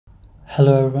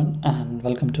Hello everyone and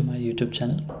welcome to my YouTube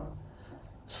channel.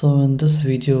 So in this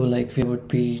video, we would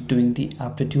be doing the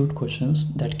aptitude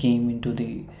questions that came into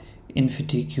the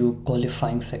infytq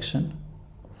qualifying section.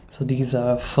 So these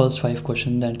are first 5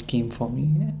 questions that came for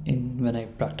me in when I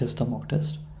practiced the mock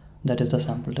test, that is the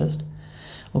sample test.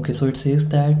 Okay, so it says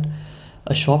that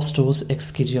a shop stores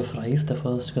X kg of rice. The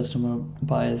first customer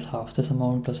buys half this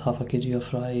amount plus half a kg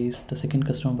of rice. The second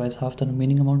customer buys half the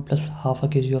remaining amount plus half a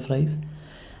kg of rice.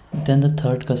 Then the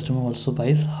third customer also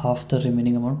buys half the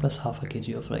remaining amount plus half a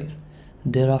kg of rice.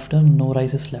 Thereafter, no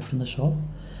rice is left in the shop.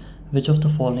 Which of the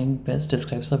following best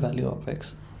describes the value of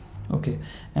X? Okay,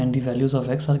 and the values of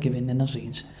X are given in a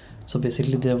range. So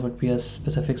basically there would be a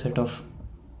specific set of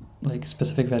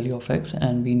specific value of X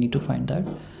and we need to find that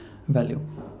value.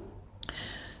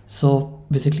 So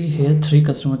basically here 3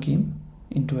 customers came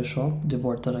into a shop, they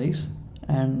bought the rice,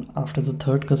 and after the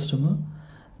third customer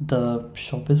the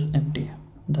shop is empty.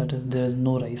 That is, there is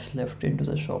no rice left into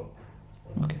the shop.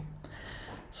 Okay,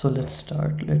 so let's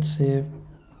start. Let's say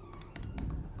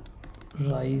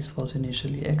rice was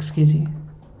initially X kg.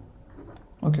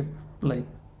 Okay,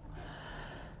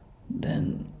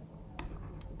 then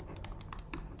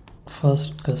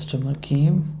first customer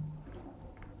came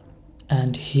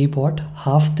and he bought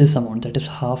half this amount, that is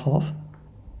half of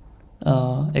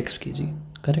X kg,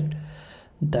 correct?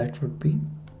 That would be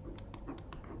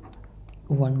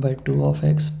 1 by 2 of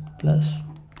X plus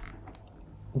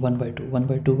 1 by 2. 1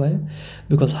 by 2 by,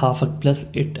 because half a plus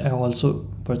it also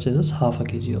purchases half a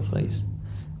kg of rice.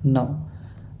 Now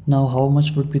how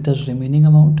much would be the remaining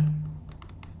amount?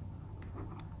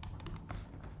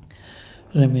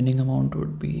 Remaining amount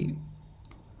would be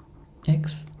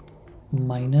X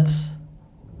minus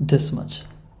this much,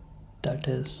 that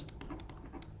is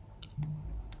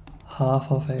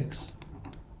half of X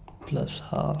plus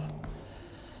half.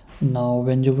 Now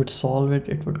when you would solve it,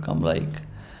 it would come like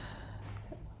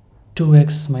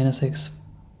 2x minus x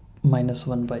minus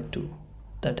 1 by 2.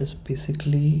 That is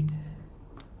basically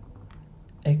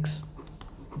x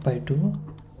by 2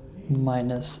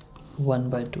 minus 1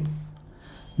 by 2.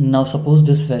 Now suppose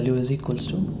this value is equals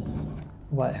to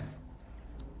y.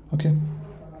 Okay,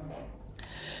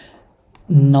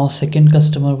 now second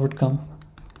customer would come.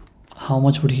 How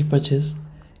much would he purchase?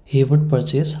 He would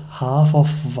purchase half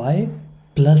of y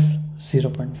plus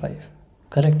 0.5,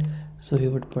 correct? So he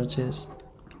would purchase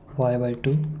y by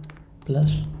 2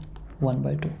 plus 1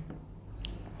 by 2.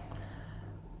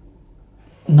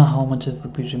 Now how much it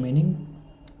would be remaining?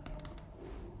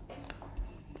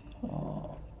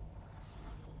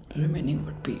 Remaining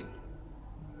would be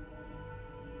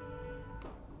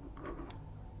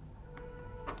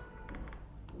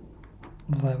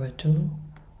y by 2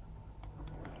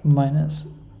 minus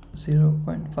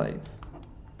 0.5,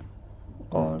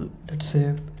 or let's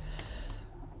say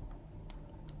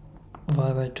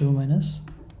y by 2 minus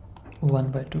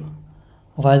 1 by 2.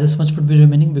 Why this much would be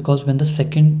remaining? Because when the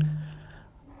second,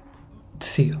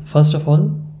 see, first of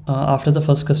all, after the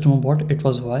first customer bought, it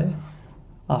was y.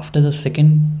 After the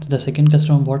second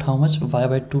customer bought how much? Y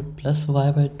by 2 plus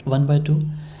y by 1 by 2.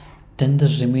 Then the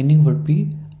remaining would be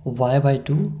y by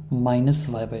 2 minus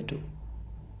y by 2,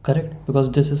 correct?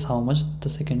 Because this is how much the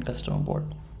second customer bought.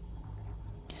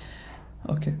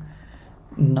 Okay,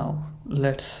 now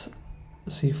let's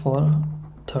see for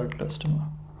third customer.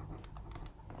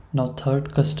 Now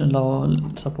third customer,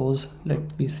 suppose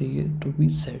let me see it to be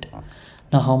Z.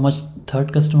 Now how much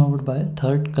third customer would buy?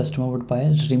 Third customer would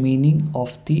buy remaining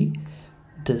of the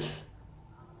this,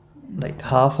 like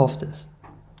half of this,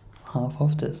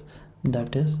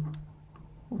 that is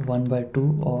 1 by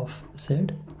 2 of Z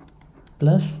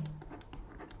plus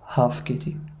half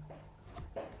kg,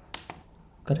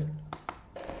 correct?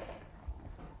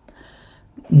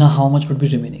 Now how much would be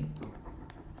remaining?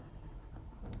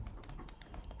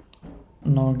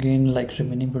 Now again,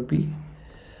 remaining would be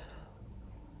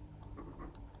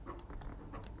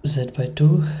Z by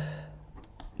 2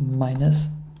 minus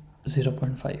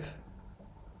 0.5,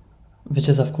 which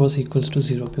is of course equals to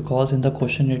 0, because in the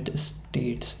question it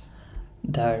states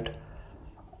that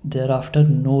thereafter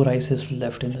no rice is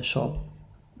left in the shop.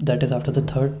 That is, after the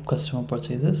third customer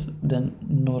purchases, then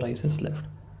no rice is left,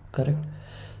 correct?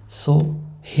 So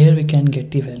here we can get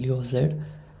the value of Z.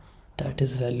 That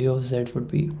is, value of Z would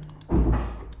be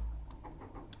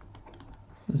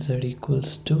Z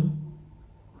equals to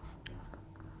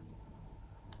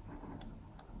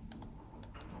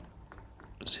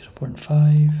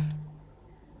 0.5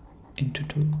 into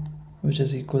 2, which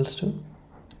is equals to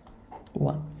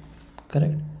 1,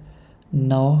 correct?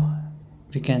 Now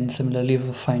we can similarly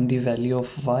find the value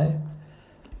of y.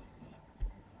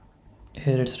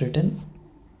 Here it's written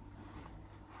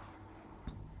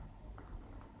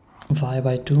y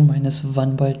by 2 minus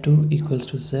 1 by 2 equals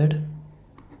to z.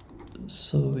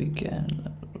 So we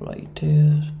can write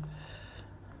here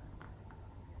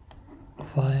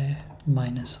y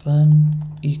minus 1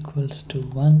 equals to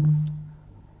 1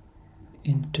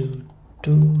 into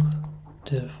 2,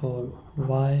 therefore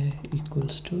y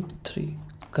equals to 3.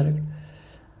 Correct.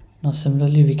 Now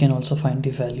similarly we can also find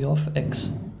the value of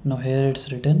x. Now here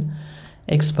it's written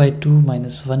x by 2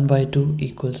 minus 1 by 2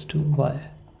 equals to y.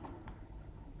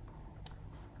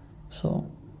 So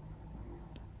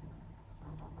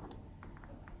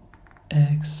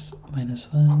x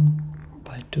minus 1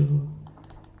 by 2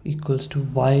 equals to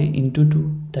y into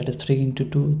 2, that is 3 into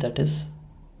 2, that is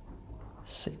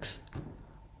 6.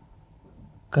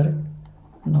 Correct.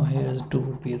 Now here 2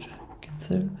 would be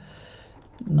cancelled.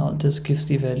 Now this gives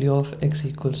the value of x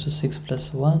equals to 6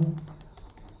 plus 1,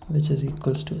 which is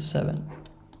equals to 7.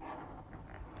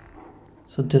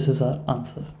 So this is our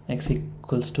answer, x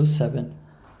equals to 7,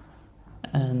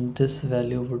 and this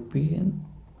value would be in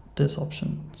this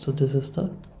option. So this is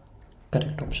the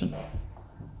correct option.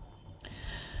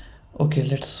 Okay,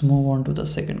 let's move on to the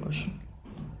second question.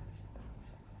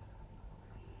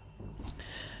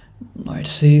 Now it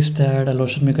says that a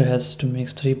lotion maker has to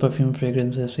mix 3 perfume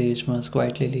fragrances, sage, musk,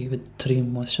 white lily, with 3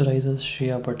 moisturizers,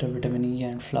 shea butter, vitamin E,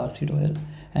 and flower seed oil,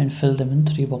 and fill them in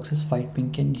 3 boxes, white,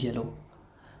 pink, and yellow.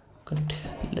 Correct.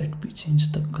 Let me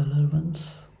change the color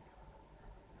once.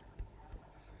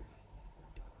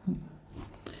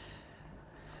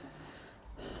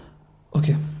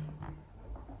 Okay.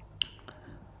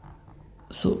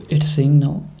 So it's saying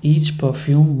now each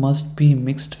perfume must be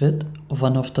mixed with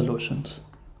one of the lotions.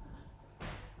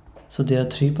 So there are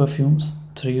 3 perfumes,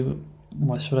 3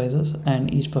 moisturizers,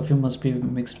 and each perfume must be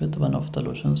mixed with one of the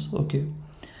lotions. Okay.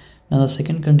 Now the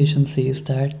second condition says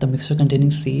that the mixture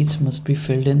containing sage must be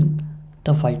filled in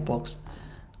the white box.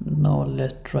 Now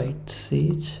let's write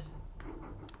sage.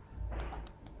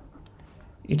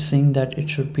 It's saying that it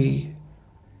should be,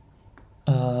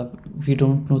 we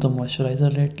don't know the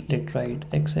moisturizer, let's write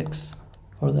XX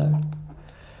for that,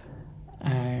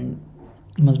 and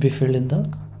must be filled in the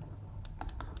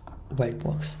white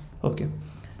box. Okay,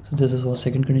 so this is what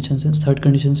second condition says. Third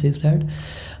condition says that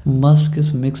musk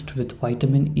is mixed with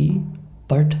vitamin E,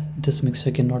 but this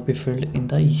mixture cannot be filled in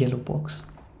the yellow box.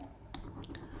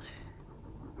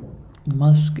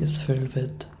 Musk is filled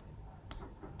with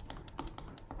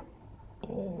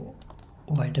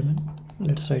vitamin,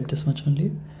 let's write this much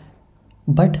only,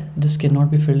 but this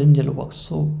cannot be filled in yellow box,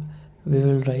 so we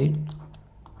will write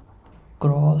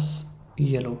cross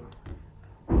yellow.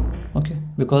 Okay,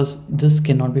 because this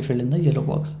cannot be filled in the yellow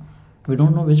box. We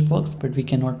don't know which box, but we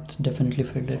cannot definitely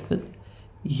fill it with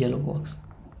yellow box.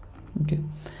 Okay,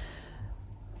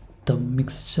 the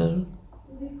mixture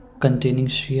containing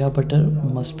shea butter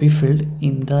must be filled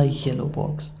in the yellow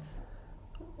box.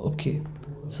 Okay,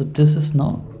 so this is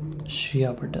now shea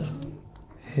butter.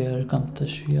 Here comes the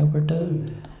shea butter,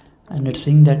 and it's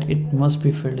saying that it must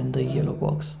be filled in the yellow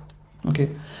box. Okay,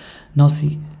 now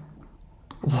see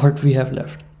what we have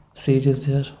left. Sage is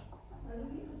there,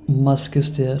 musk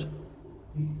is there.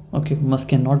 Okay, musk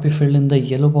cannot be filled in the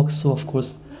yellow box, so of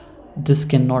course musk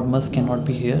cannot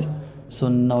be here. So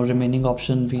now remaining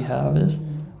option we have is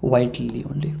white lily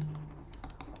only.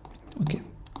 Okay,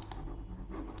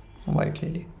 white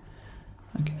lily.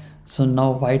 Okay, so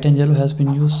now white and yellow has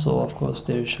been used, so of course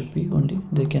there can be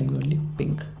only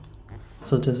pink.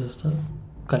 So this is the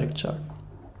correct chart,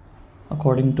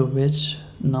 according to which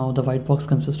now the white box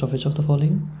consists of which of the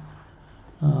following?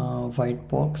 White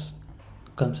box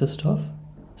consists of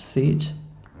sage,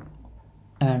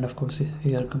 and of course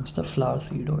here comes the flower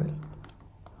seed oil.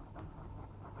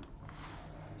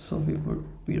 So we would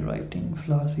be writing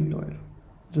flower seed oil.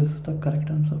 This is the correct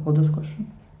answer for this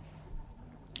question.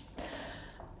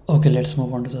 Okay, let's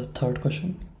move on to the third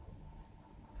question.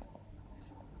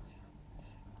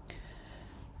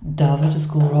 The average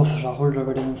score of Rahul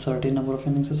Dravid in a certain number of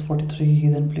innings is 43. He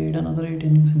then played another 8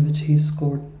 innings in which he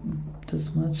scored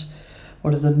this much.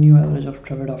 What is the new average of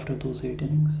Dravid after those 8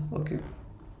 innings? Okay.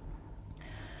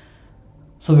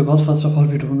 So because first of all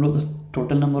we don't know the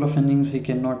total number of innings, we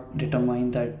cannot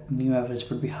determine that new average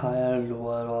would be higher,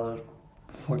 lower, or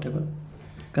whatever.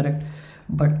 Correct?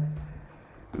 But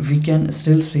we can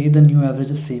still say the new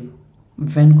average is same.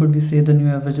 When could we say the new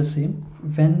average is same?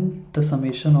 When the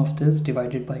summation of this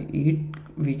divided by 8,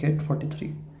 we get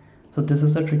 43. So this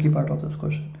is the tricky part of this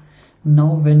question.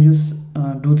 Now when you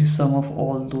do the sum of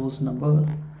all those numbers,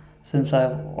 since I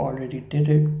have already did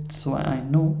it, so I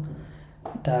know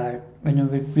that when you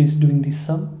would be doing the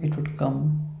sum, it would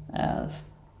come as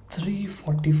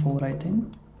 344, I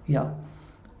think. Yeah,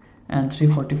 and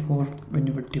 344 when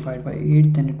you would divide by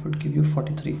 8, then it would give you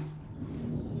 43.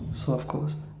 So of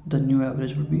course the new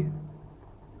average would be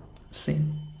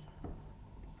same.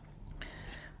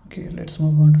 Okay, let's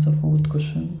move on to the fourth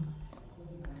question.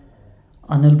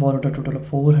 Anil borrowed a total of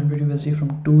 400 USD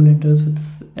from two lenders with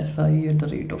SI at the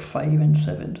rate of 5 and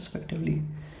 7 respectively.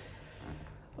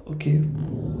 Okay,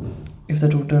 if the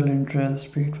total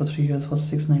interest paid for 3 years was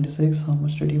 696, how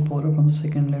much did he borrow from the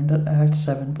second lender at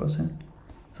 7%?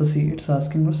 So see, it's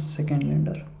asking for second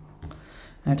lender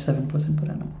at 7% per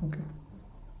annum. Okay.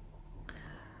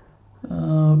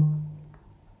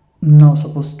 Now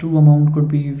suppose two amount could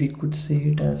be, we could say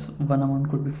it as one amount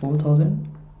could be 4,000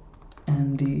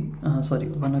 and the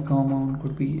one account amount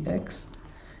could be X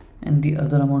and the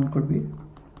other amount could be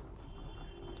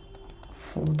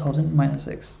 4,000 minus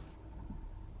X,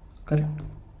 correct?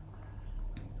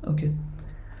 Okay,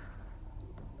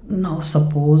 now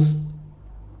suppose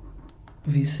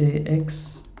we say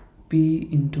X P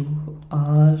into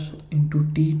R into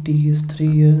T is 3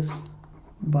 years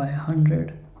by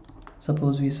 100.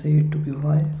 Suppose we say it to be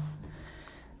Y,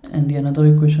 and the another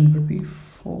equation would be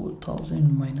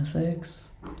 4,000 minus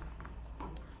X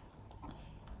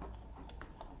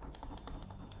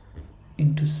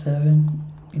into 7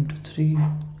 into 3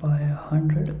 by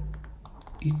 100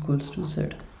 equals to Z,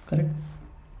 correct?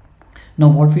 Now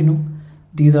what we know,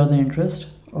 these are the interest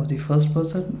of the first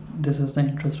person, this is the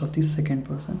interest of the second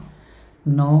person.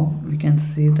 Now we can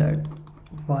say that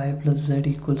Y plus Z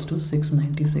equals to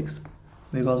 696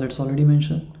 because it's already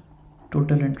mentioned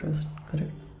total interest,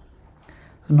 correct?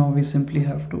 So now we simply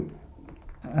have to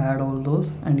add all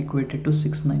those and equate it to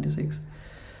 696.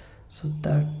 So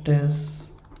that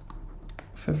is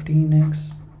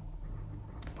 15x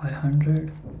by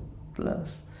 100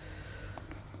 plus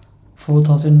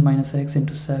 4,000 minus x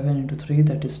into 7 into 3,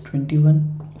 that is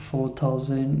 21.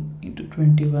 4,000 into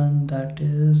 21, that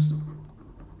is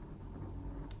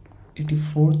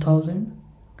 84,000,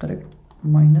 correct?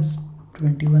 Minus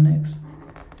 21x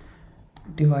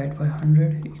divide by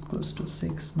 100 equals to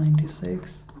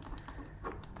 696.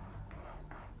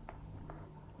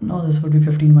 Now this would be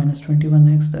 15 minus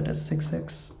 21x, that is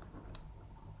 6x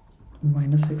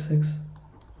minus 6x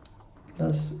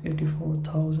plus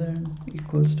 84,000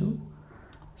 equals to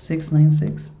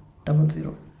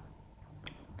 69600.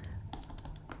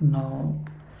 Now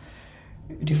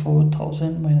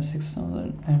 84,000 minus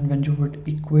 6,000, and when you would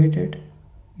equate it,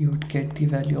 you would get the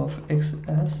value of x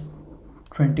as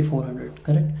 2400,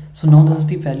 correct? So now this is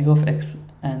the value of x,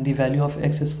 and the value of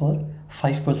x is for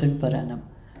 5% per annum.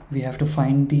 We have to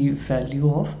find the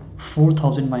value of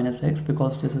 4,000 minus x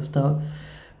because this is the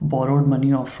borrowed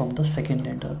money from the second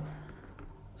lender.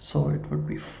 So it would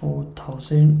be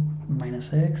 4,000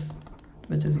 minus x,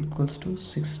 which is equals to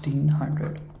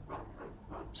 1,600.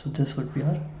 So this would be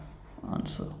our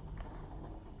answer.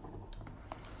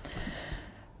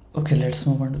 Okay, let's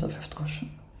move on to the fifth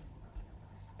question.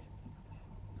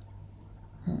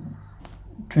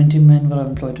 20 men were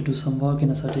employed to do some work in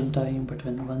a certain time, but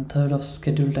when 1/3 of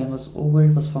scheduled time was over,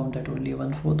 it was found that only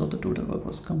 1/4 of the total work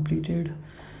was completed.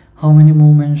 How many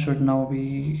more men should now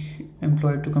be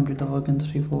employed to complete the work in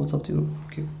 3/4 of the group?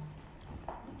 Okay.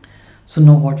 So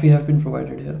now what we have been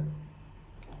provided here,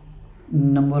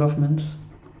 number of men,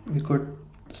 we could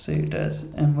say it as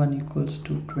m1 equals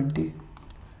to 20.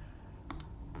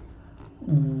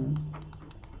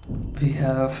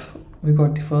 We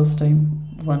got the first time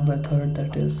 1/3,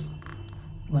 that is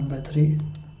 1/3,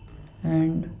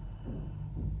 and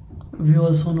we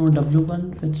also know w1,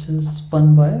 which is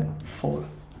 1/4,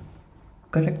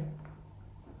 correct?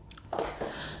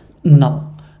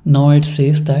 Now it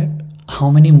says that how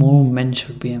many more men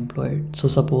should be employed. So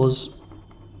suppose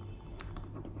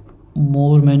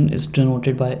more men is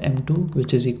denoted by m2,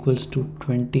 which is equals to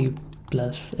 20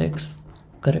 plus x,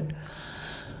 correct?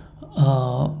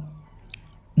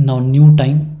 Now new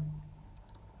time,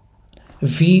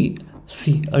 we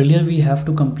see earlier we have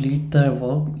to complete the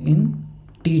work in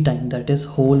t time, that is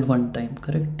whole one time,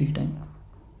 correct? T time.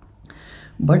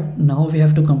 But now we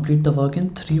have to complete the work in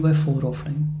 3/4 of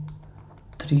time,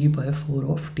 3/4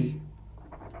 of t,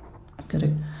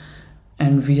 correct?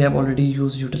 And we have already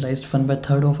utilized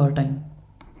 1/3 of our time.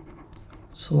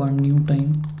 So our new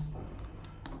time,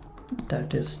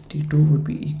 that is t2, would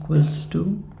be equals to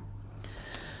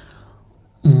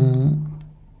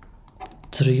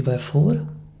 3/4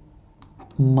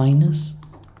 minus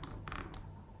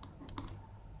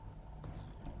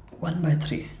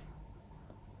 1/3,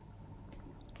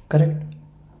 correct?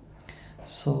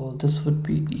 So this would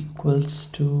be equals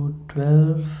to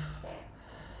 12.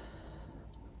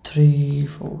 3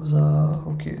 4s are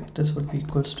okay, this would be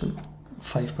equals to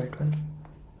 5/12.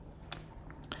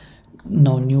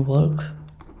 Now new work,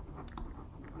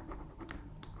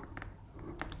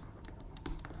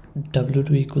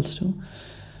 W2 equals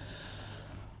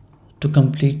to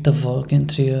complete the work in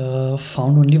 3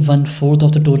 found only 1/4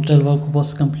 of the total work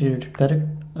was completed, correct?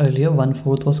 Earlier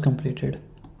 1/4 was completed.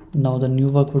 Now the new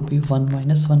work would be 1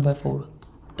 minus 1/4,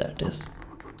 that is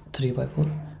 3/4.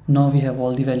 Now we have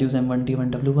all the values m1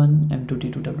 t1 w1, m2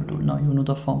 t2 w2. Now you know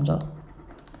the formula,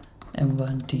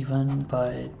 m1 t1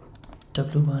 by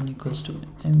w1 equals to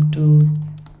m2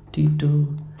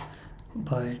 t2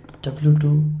 by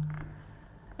w2,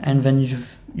 and when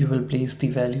you will place the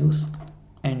values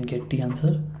and get the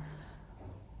answer,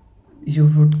 you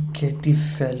would get the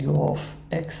value of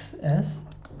x as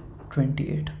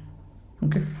 28.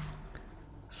 Okay,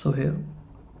 so here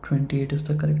 28 is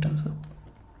the correct answer.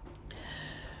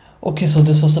 Okay, so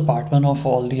this was the part 1 of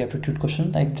all the aptitude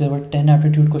question. Like there were 10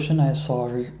 aptitude question, I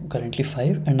solved currently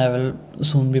 5, and I will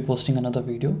soon be posting another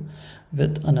video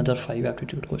with another 5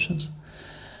 aptitude questions.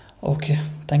 Okay,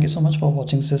 thank you so much for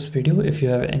watching this video. If you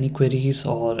have any queries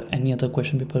or any other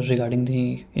question paper regarding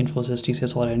the Infosys,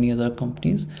 TCS or any other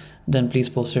companies, then please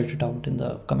post it out in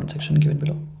the comment section given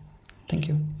below. Thank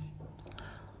you.